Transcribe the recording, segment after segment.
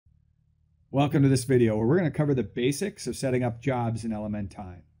Welcome to this video where we're going to cover the basics of setting up jobs in LMN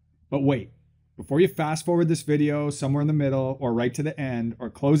Time. But wait, before you fast forward this video somewhere in the middle or right to the end or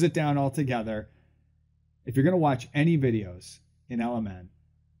close it down altogether, if you're going to watch any videos in LMN,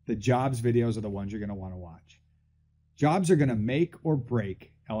 the jobs videos are the ones you're going to want to watch. Jobs are going to make or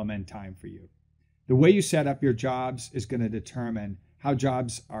break LMN Time for you. The way you set up your jobs is going to determine how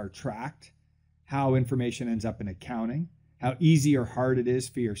jobs are tracked, how information ends up in accounting, how easy or hard it is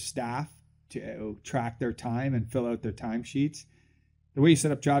for your staff to track their time and fill out their timesheets. The way you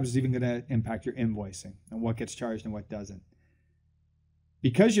set up jobs is even going to impact your invoicing and what gets charged and what doesn't.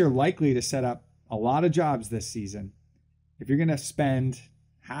 Because you're likely to set up a lot of jobs this season, if you're going to spend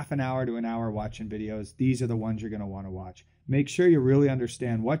half an hour to an hour watching videos, these are the ones you're going to want to watch. Make sure you really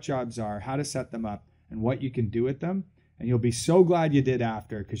understand what jobs are, how to set them up, and what you can do with them. And you'll be so glad you did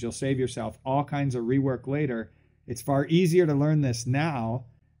after, because you'll save yourself all kinds of rework later. It's far easier to learn this now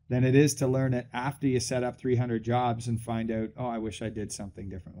than it is to learn it after you set up 300 jobs and find out, oh, I wish I did something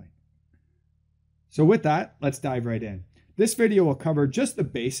differently. So with that, let's dive right in. This video will cover just the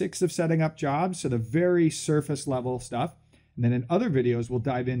basics of setting up jobs, so the very surface level stuff. And then in other videos, we'll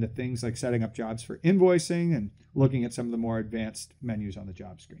dive into things like setting up jobs for invoicing and looking at some of the more advanced menus on the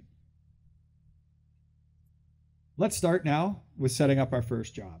job screen. Let's start now with setting up our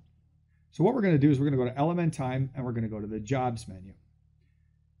first job. So what we're going to do is we're going to go to LMN Time and we're going to go to the Jobs menu.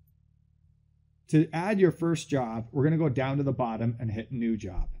 To add your first job, we're going to go down to the bottom and hit New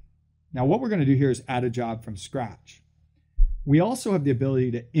Job. Now what we're going to do here is add a job from scratch. We also have the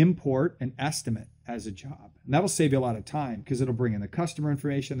ability to import an estimate as a job. And that'll save you a lot of time because it'll bring in the customer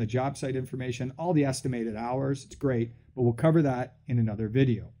information, the job site information, all the estimated hours. It's great, but we'll cover that in another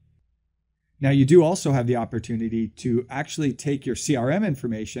video. Now you do also have the opportunity to actually take your CRM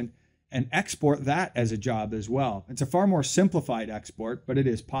information and export that as a job as well. It's a far more simplified export, but it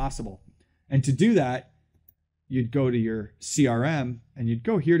is possible. And to do that, you'd go to your CRM and you'd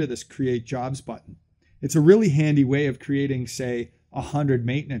go here to this Create Jobs button. It's a really handy way of creating, say, 100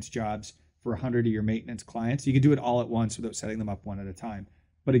 maintenance jobs for 100 of your maintenance clients. You can do it all at once without setting them up one at a time.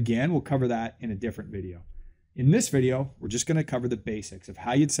 But again, we'll cover that in a different video. In this video, we're just going to cover the basics of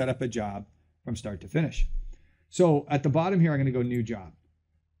how you'd set up a job from start to finish. So at the bottom here, I'm going to go New Job.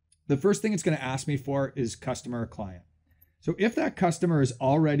 The first thing it's going to ask me for is customer or client. So if that customer is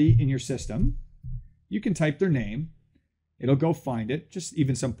already in your system, you can type their name. It'll go find it, just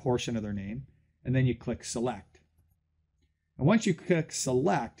even some portion of their name, and then you click Select. And once you click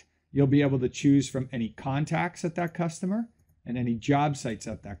Select, you'll be able to choose from any contacts at that customer and any job sites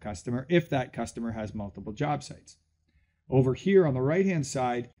at that customer if that customer has multiple job sites. Over here on the right-hand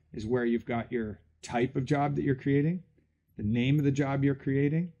side is where you've got your type of job that you're creating, the name of the job you're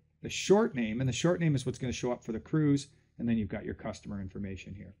creating, the short name, and the short name is what's going to show up for the crews, and then you've got your customer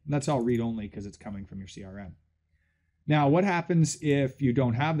information here. And that's all read-only because it's coming from your CRM. Now, what happens if you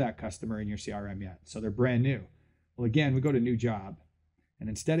don't have that customer in your CRM yet? So they're brand new. Well, again, we go to New Job, and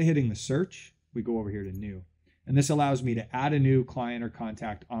instead of hitting the search, we go over here to New. And this allows me to add a new client or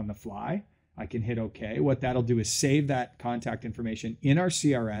contact on the fly. I can hit OK. What that'll do is save that contact information in our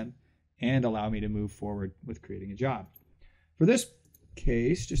CRM and allow me to move forward with creating a job. For this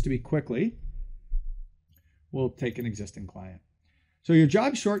case, just to be quickly, we'll take an existing client. So your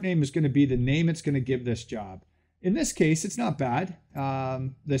job short name is going to be the name it's going to give this job. In this case, it's not bad.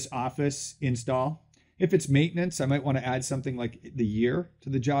 This office install. If it's maintenance, I might want to add something like the year to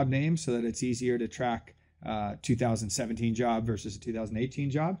the job name so that it's easier to track 2017 job versus a 2018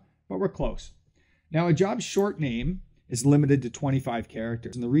 job, but we're close. Now a job short name is limited to 25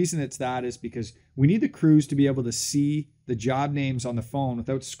 characters. And the reason it's that is because we need the crews to be able to see the job names on the phone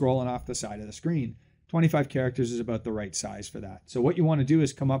without scrolling off the side of the screen. 25 characters is about the right size for that. So what you want to do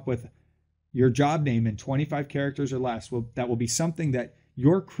is come up with your job name in 25 characters or less. That will be something that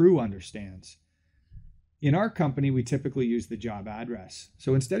your crew understands. In our company, we typically use the job address.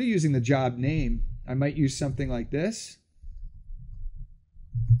 So instead of using the job name, I might use something like this.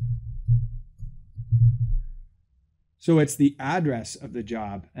 So it's the address of the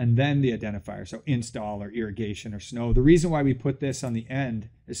job and then the identifier. So install or irrigation or snow. The reason why we put this on the end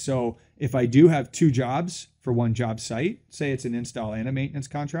is so if I do have two jobs for one job site, say it's an install and a maintenance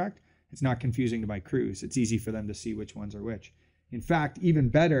contract, it's not confusing to my crews. It's easy for them to see which ones are which. In fact, even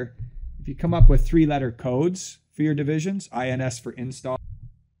better, if you come up with 3-letter codes for your divisions, INS for install,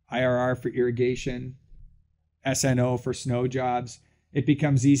 IRR for irrigation, SNO for snow jobs, it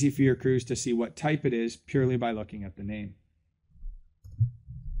becomes easy for your crews to see what type it is purely by looking at the name.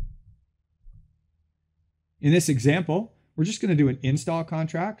 In this example, we're just going to do an install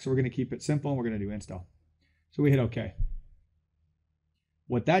contract. So we're going to keep it simple and we're going to do install. So we hit OK.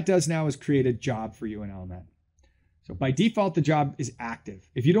 What that does now is create a job for you in LMN. So by default, the job is active.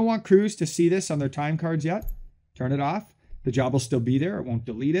 If you don't want crews to see this on their time cards yet, turn it off. The job will still be there. It won't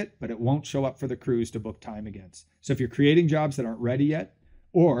delete it, but it won't show up for the crews to book time against. So if you're creating jobs that aren't ready yet,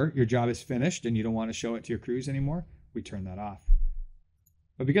 or your job is finished and you don't want to show it to your crews anymore, we turn that off.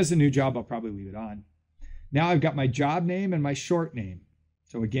 But because it's a new job, I'll probably leave it on. Now I've got my job name and my short name.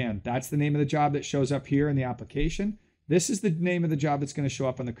 So again, that's the name of the job that shows up here in the application. This is the name of the job that's going to show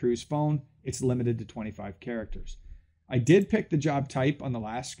up on the crew's phone. It's limited to 25 characters. I did pick the job type on the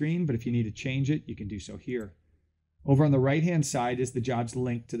last screen, but if you need to change it, you can do so here. Over on the right-hand side is the job's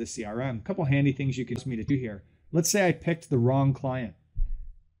link to the CRM. A couple handy things you can use me to do here. Let's say I picked the wrong client.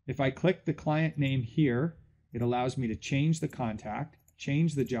 If I click the client name here, it allows me to change the contact,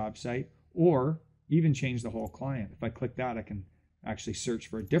 change the job site, or even change the whole client. If I click that, I can actually search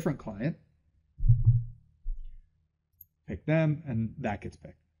for a different client, pick them, and that gets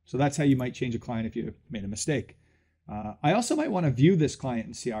picked. So that's how you might change a client if you made a mistake. I also might want to view this client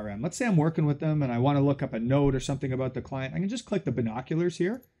in CRM. Let's say I'm working with them and I want to look up a note or something about the client. I can just click the binoculars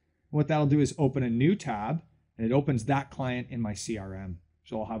here. What that'll do is open a new tab, and it opens that client in my CRM.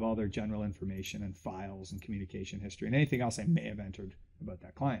 So I'll have all their general information and files and communication history and anything else I may have entered about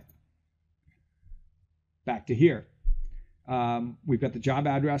that client. Back to here. We've got the job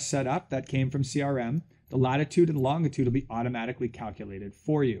address set up. That came from CRM. The latitude and longitude will be automatically calculated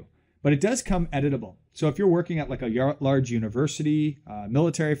for you. But it does come editable. So if you're working at like a large university,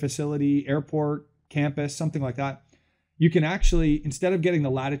 military facility, airport, campus, something like that, you can actually, instead of getting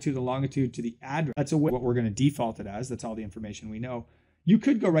the latitude and longitude to the address, that's what we're going to default it as. That's all the information we know. You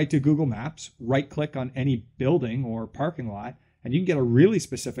could go right to Google Maps, right-click on any building or parking lot, and you can get a really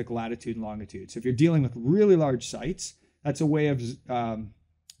specific latitude and longitude. So if you're dealing with really large sites, that's a way of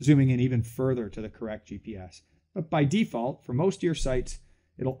zooming in even further to the correct GPS. But by default, for most of your sites,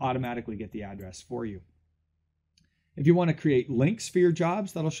 it'll automatically get the address for you. If you want to create links for your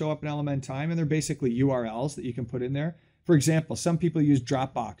jobs, that'll show up in LMN Time, and they're basically URLs that you can put in there. For example, some people use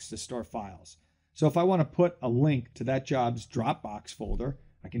Dropbox to store files. So if I want to put a link to that job's Dropbox folder,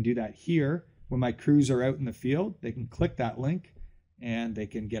 I can do that here. When my crews are out in the field, they can click that link and they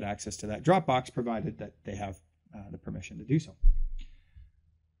can get access to that Dropbox, provided that they have the permission to do so.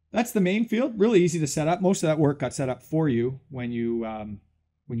 That's the main field. Really easy to set up. Most of that work got set up for you when you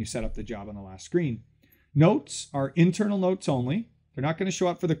set up the job on the last screen. Notes are internal notes only. They're not going to show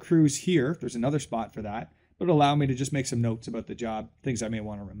up for the crews here. There's another spot for that, but it'll allow me to just make some notes about the job, things I may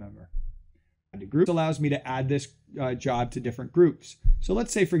want to remember. Add to groups allows me to add this job to different groups. So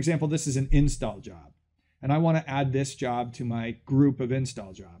let's say, for example, this is an install job, and I want to add this job to my group of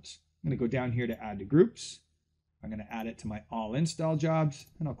install jobs. I'm going to go down here to add to groups. I'm going to add it to my all install jobs,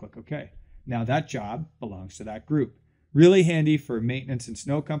 and I'll click OK. Now that job belongs to that group. Really handy for maintenance and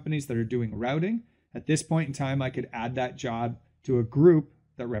snow companies that are doing routing. At this point in time, I could add that job to a group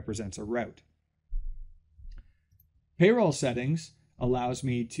that represents a route. Payroll settings allows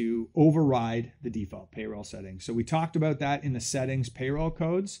me to override the default payroll settings. So we talked about that in the settings payroll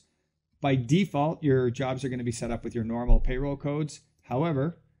codes. By default, your jobs are going to be set up with your normal payroll codes.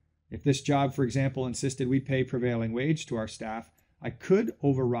 However, if this job, for example, insisted we pay prevailing wage to our staff, I could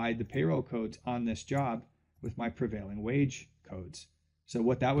override the payroll codes on this job with my prevailing wage codes. So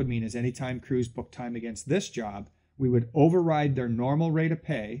what that would mean is anytime crews book time against this job, we would override their normal rate of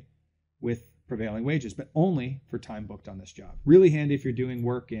pay with prevailing wages, but only for time booked on this job. Really handy if you're doing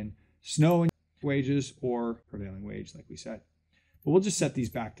work in snow and wages or prevailing wage, like we said. But we'll just set these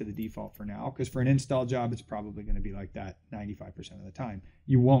back to the default for now, because for an install job, it's probably going to be like that 95% of the time.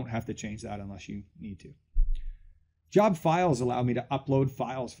 You won't have to change that unless you need to. Job files allow me to upload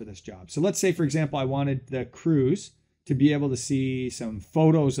files for this job. So let's say, for example, I wanted the crews to be able to see some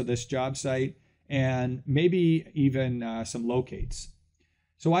photos of this job site and maybe even some locates.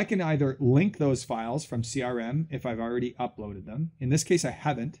 So I can either link those files from CRM if I've already uploaded them. In this case, I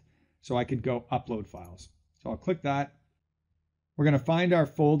haven't, so I could go upload files. So I'll click that. We're going to find our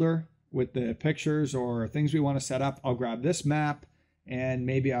folder with the pictures or things we want to set up. I'll grab this map, and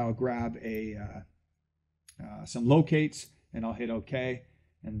maybe I'll grab some locates, and I'll hit OK.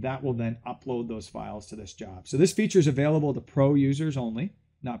 And that will then upload those files to this job. So this feature is available to pro users only,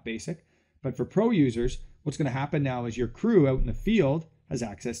 not basic. But for pro users, what's going to happen now is your crew out in the field has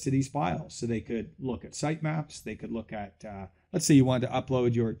access to these files. So they could look at site maps. They could look at, let's say you wanted to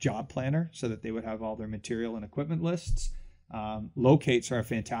upload your job planner so that they would have all their material and equipment lists. Locates are a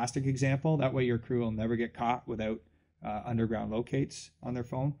fantastic example. That way your crew will never get caught without underground locates on their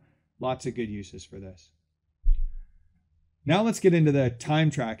phone. Lots of good uses for this. Now let's get into the time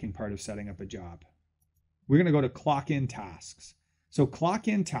tracking part of setting up a job. We're going to go to clock in tasks. So clock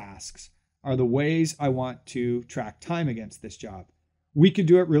in tasks are the ways I want to track time against this job. We could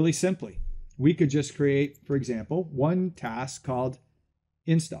do it really simply. We could just create, for example, one task called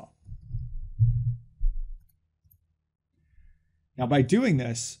install. Now, by doing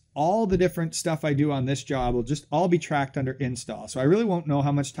this, all the different stuff I do on this job will just all be tracked under install. So I really won't know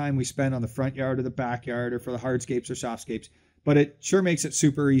how much time we spend on the front yard or the backyard or for the hardscapes or softscapes, but it sure makes it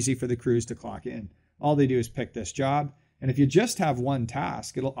super easy for the crews to clock in. All they do is pick this job. And if you just have one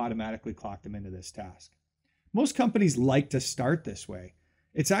task, it'll automatically clock them into this task. Most companies like to start this way.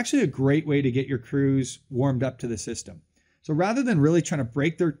 It's actually a great way to get your crews warmed up to the system. So rather than really trying to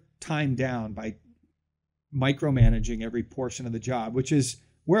break their time down by micromanaging every portion of the job, which is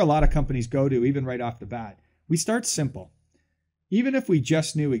where a lot of companies go to even right off the bat, we start simple. Even if we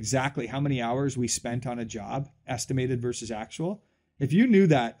just knew exactly how many hours we spent on a job, estimated versus actual, if you knew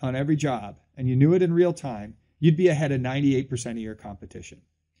that on every job and you knew it in real time, you'd be ahead of 98% of your competition.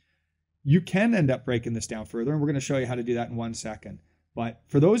 You can end up breaking this down further, and we're going to show you how to do that in 1 second. But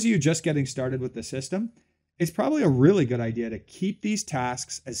for those of you just getting started with the system, it's probably a really good idea to keep these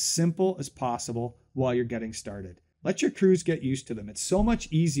tasks as simple as possible while you're getting started. Let your crews get used to them. It's so much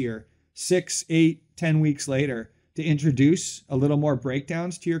easier 6, 8, 10 weeks later to introduce a little more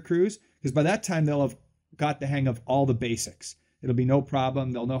breakdowns to your crews, because by that time they'll have got the hang of all the basics. It'll be no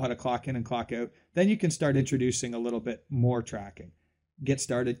problem. They'll know how to clock in and clock out. Then you can start introducing a little bit more tracking. Get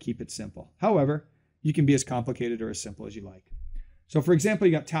started, keep it simple. However, you can be as complicated or as simple as you like. So for example,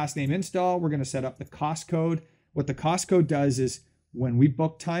 you got task name install. We're going to set up the cost code. What the cost code does is when we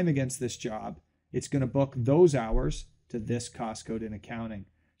book time against this job, it's going to book those hours to this cost code in accounting.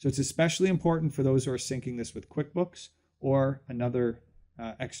 So it's especially important for those who are syncing this with QuickBooks or another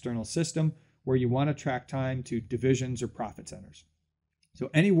external system where you want to track time to divisions or profit centers. So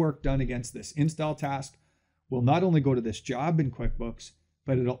any work done against this install task will not only go to this job in QuickBooks,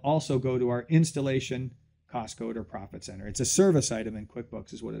 but it'll also go to our installation cost code or profit center. It's a service item in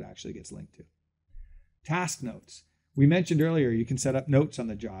QuickBooks is what it actually gets linked to. Task notes. We mentioned earlier you can set up notes on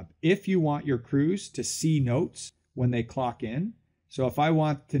the job. If you want your crews to see notes when they clock in, so if I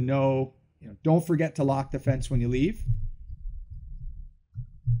want to know, don't forget to lock the fence when you leave,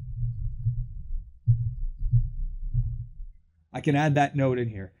 I can add that note in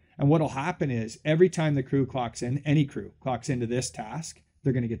here. And what'll happen is every time the crew clocks in, any crew clocks into this task,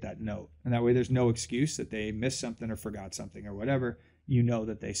 they're going to get that note. And that way there's no excuse that they missed something or forgot something or whatever. You know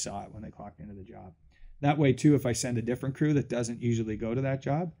that they saw it when they clocked into the job. That way too, if I send a different crew that doesn't usually go to that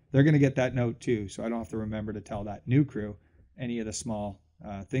job, they're going to get that note too. So I don't have to remember to tell that new crew any of the small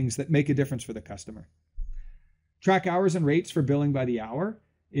things that make a difference for the customer. Track hours and rates for billing by the hour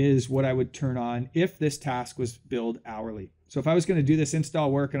is what I would turn on if this task was billed hourly. So if I was going to do this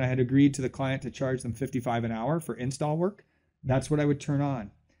install work and I had agreed to the client to charge them $55 an hour for install work, that's what I would turn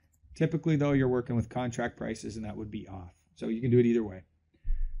on. Typically though, you're working with contract prices and that would be off. So you can do it either way.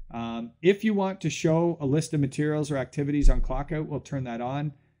 If you want to show a list of materials or activities on clockout, we'll turn that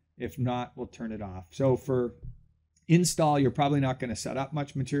on. If not, we'll turn it off. So for install, you're probably not going to set up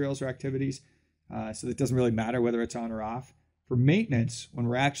much materials or activities. So it doesn't really matter whether it's on or off. For maintenance, when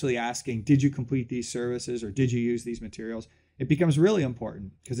we're actually asking, did you complete these services or did you use these materials? It becomes really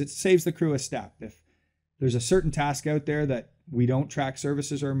important because it saves the crew a step. If there's a certain task out there that we don't track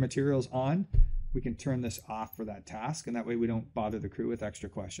services or materials on, we can turn this off for that task. And that way we don't bother the crew with extra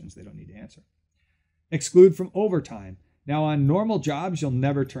questions they don't need to answer. Exclude from overtime. Now on normal jobs, you'll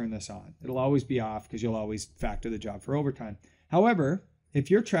never turn this on. It'll always be off because you'll always factor the job for overtime. However,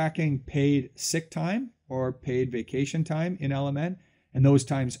 if you're tracking paid sick time or paid vacation time in LMN, and those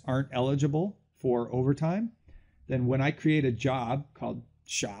times aren't eligible for overtime, then when I create a job called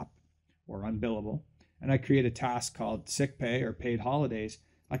shop or unbillable, and I create a task called sick pay or paid holidays,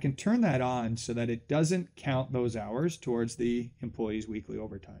 I can turn that on so that it doesn't count those hours towards the employee's weekly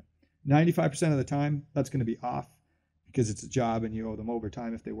overtime. 95% of the time, that's going to be off because it's a job and you owe them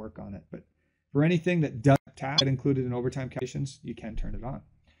overtime if they work on it. But for anything that doesn't get included in overtime calculations, you can turn it on.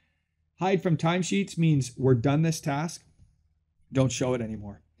 Hide from timesheets means we're done this task. Don't show it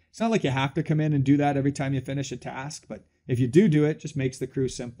anymore. It's not like you have to come in and do that every time you finish a task, but if you do it, just makes the crew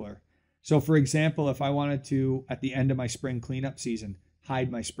simpler. So for example, if I wanted to, at the end of my spring cleanup season,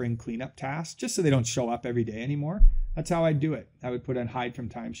 hide my spring cleanup tasks, just so they don't show up every day anymore, that's how I'd do it. I would put on hide from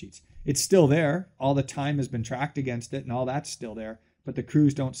timesheets. It's still there. All the time has been tracked against it and all that's still there, but the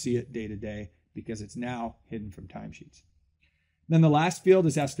crews don't see it day to day because it's now hidden from timesheets. Then the last field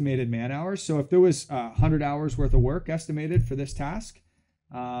is estimated man hours. So if there was 100 hours worth of work estimated for this task,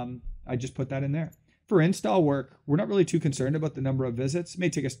 I just put that in there. For install work, we're not really too concerned about the number of visits. It may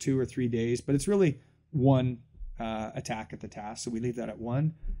take us 2 or 3 days, but it's really one attack at the task, so we leave that at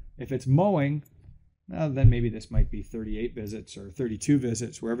 1. If it's mowing, then maybe this might be 38 visits or 32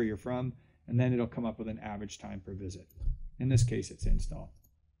 visits, wherever you're from, and then it'll come up with an average time per visit. In this case, it's install.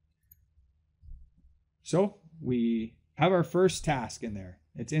 So we have our first task in there.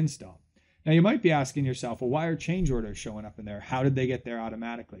 It's install. Now you might be asking yourself, well, why are change orders showing up in there? How did they get there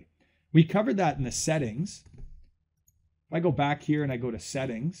automatically? We covered that in the settings. If I go back here and I go to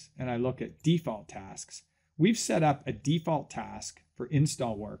settings and I look at default tasks, we've set up a default task for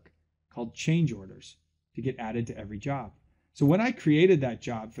install work called change orders to get added to every job. So when I created that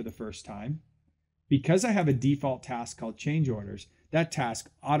job for the first time, because I have a default task called change orders, that task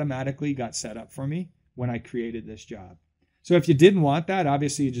automatically got set up for me when I created this job. So if you didn't want that,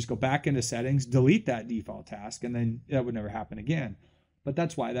 obviously you just go back into settings, delete that default task, and then that would never happen again. But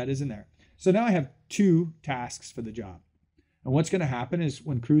that's why that is in there. So now I have 2 tasks for the job. And what's going to happen is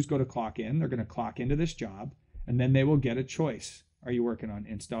when crews go to clock in, they're going to clock into this job, and then they will get a choice. Are you working on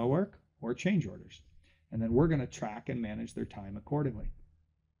install work or change orders? And then we're going to track and manage their time accordingly.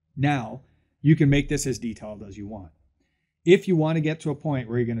 Now, you can make this as detailed as you want. If you want to get to a point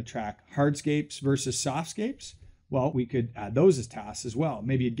where you're going to track hardscapes versus softscapes, well, we could add those as tasks as well.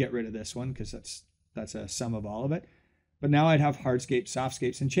 Maybe you'd get rid of this one because that's a sum of all of it. But now I'd have hardscapes,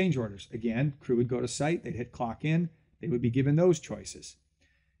 softscapes, and change orders. Again, crew would go to site, they'd hit clock in, they would be given those choices.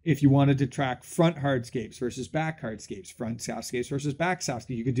 If you wanted to track front hardscapes versus back hardscapes, front softscapes versus back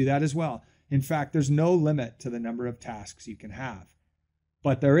softscapes, you could do that as well. In fact, there's no limit to the number of tasks you can have.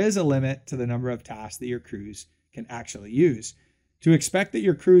 But there is a limit to the number of tasks that your crews can actually use. To expect that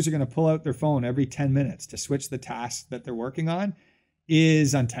your crews are going to pull out their phone every 10 minutes to switch the tasks that they're working on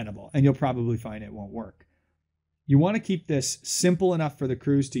is untenable, and you'll probably find it won't work. You want to keep this simple enough for the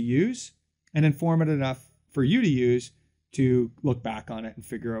crews to use and informative enough for you to use to look back on it and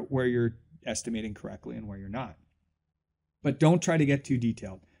figure out where you're estimating correctly and where you're not. But don't try to get too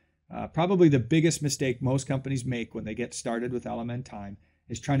detailed. Probably the biggest mistake most companies make when they get started with LMN Time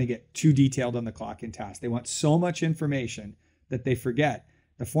is trying to get too detailed on the clock in task. They want so much information that they forget.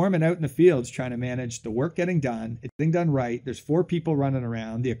 The foreman out in the field is trying to manage the work getting done, it's getting done right. There's 4 people running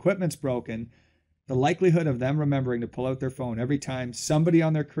around. The equipment's broken. The likelihood of them remembering to pull out their phone every time somebody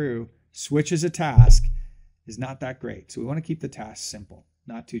on their crew switches a task is not that great. So we want to keep the tasks simple,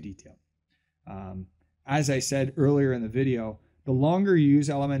 not too detailed. As I said earlier in the video, the longer you use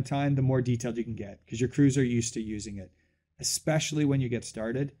LMN Time, the more detailed you can get because your crews are used to using it. Especially when you get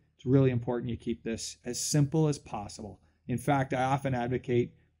started, it's really important you keep this as simple as possible. In fact, I often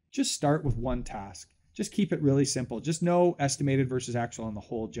advocate just start with 1 task. Just keep it really simple. Just know estimated versus actual on the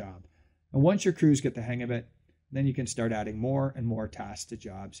whole job. And once your crews get the hang of it, then you can start adding more and more tasks to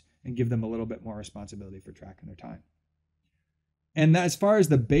jobs and give them a little bit more responsibility for tracking their time. And as far as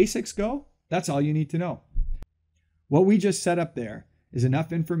the basics go, that's all you need to know. What we just set up there is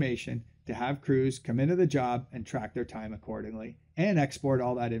enough information to have crews come into the job and track their time accordingly and export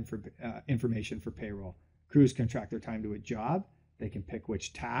all that information for payroll. Crews can track their time to a job. They can pick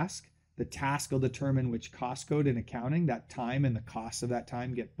which task. The task will determine which cost code in accounting that time and the cost of that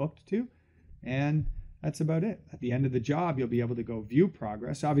time get booked to. And that's about it. At the end of the job, you'll be able to go view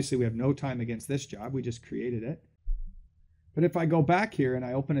progress. Obviously, we have no time against this job. We just created it. But if I go back here and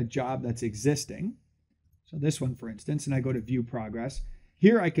I open a job that's existing, so this one, for instance, and I go to view progress,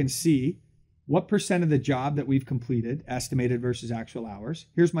 here I can see what percent of the job that we've completed, estimated versus actual hours.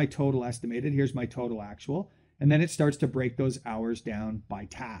 Here's my total estimated. Here's my total actual. And then it starts to break those hours down by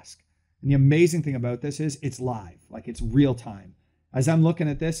task. And the amazing thing about this is it's live, like it's real time. As I'm looking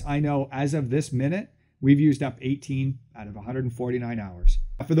at this, I know as of this minute, we've used up 18 out of 149 hours.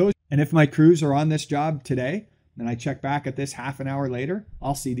 For those, and if my crews are on this job today, then I check back at this half an hour later,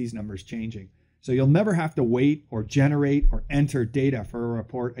 I'll see these numbers changing. So you'll never have to wait or generate or enter data for a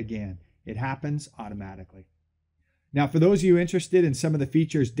report again. It happens automatically. Now, for those of you interested in some of the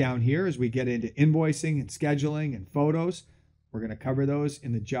features down here as we get into invoicing and scheduling and photos, we're going to cover those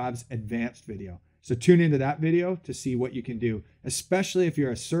in the Jobs Advanced video. So tune into that video to see what you can do, especially if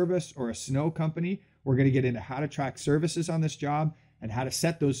you're a service or a snow company. We're going to get into how to track services on this job and how to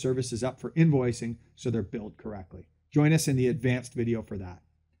set those services up for invoicing so they're billed correctly. Join us in the advanced video for that.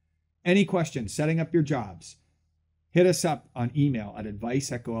 Any questions setting up your jobs? Hit us up on email at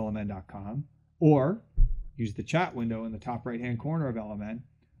advice@golmn.com or use the chat window in the top right-hand corner of LMN,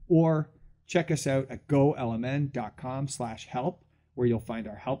 or check us out at golmn.com/help, where you'll find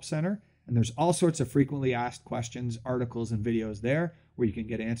our help center. And there's all sorts of frequently asked questions, articles, and videos there where you can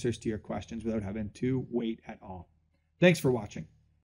get answers to your questions without having to wait at all. Thanks for watching.